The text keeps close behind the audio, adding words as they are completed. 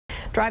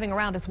Driving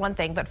around is one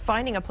thing, but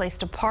finding a place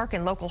to park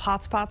in local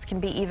hotspots can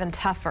be even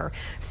tougher.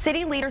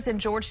 City leaders in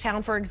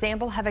Georgetown, for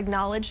example, have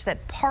acknowledged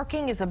that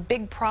parking is a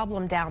big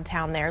problem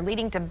downtown there,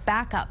 leading to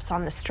backups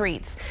on the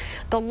streets.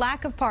 The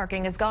lack of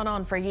parking has gone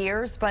on for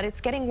years, but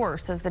it's getting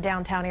worse as the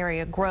downtown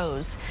area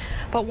grows.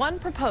 But one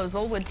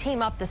proposal would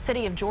team up the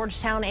city of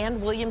Georgetown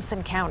and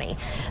Williamson County.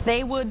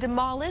 They would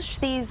demolish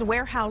these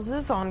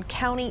warehouses on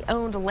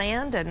county-owned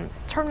land and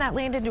turn that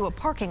land into a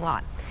parking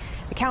lot.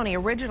 The county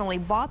originally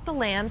bought the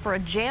land for a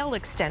jail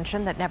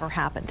extension that never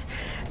happened.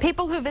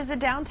 People who visit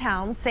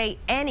downtown say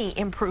any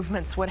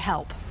improvements would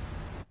help.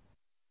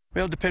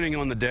 Well, depending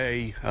on the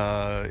day,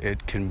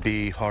 it can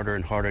be harder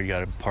and harder. You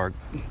got to park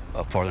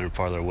farther and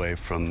farther away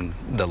from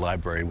the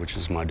library, which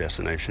is my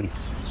destination.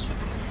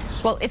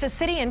 Well, if the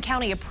city and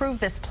county approve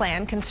this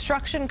plan,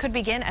 construction could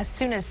begin as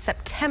soon as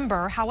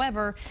September.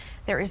 However,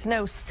 there is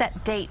no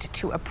set date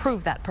to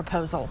approve that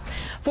proposal.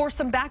 For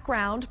some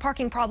background,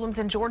 parking problems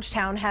in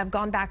Georgetown have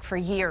gone back for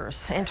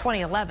years. In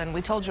 2011,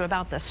 we told you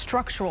about the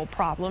structural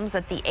problems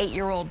at the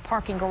 8-year-old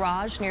parking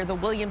garage near the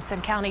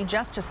Williamson County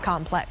Justice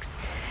Complex.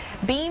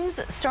 Beams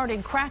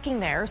started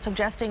cracking there,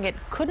 suggesting it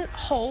couldn't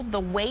hold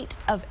the weight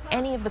of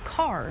any of the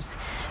cars.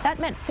 That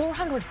meant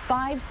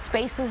 405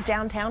 spaces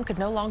downtown could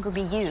no longer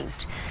be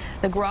used.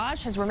 The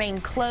garage has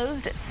remained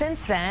closed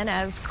since then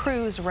as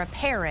crews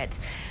repair it.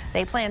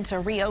 They plan to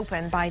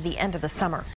reopen by the end of the summer.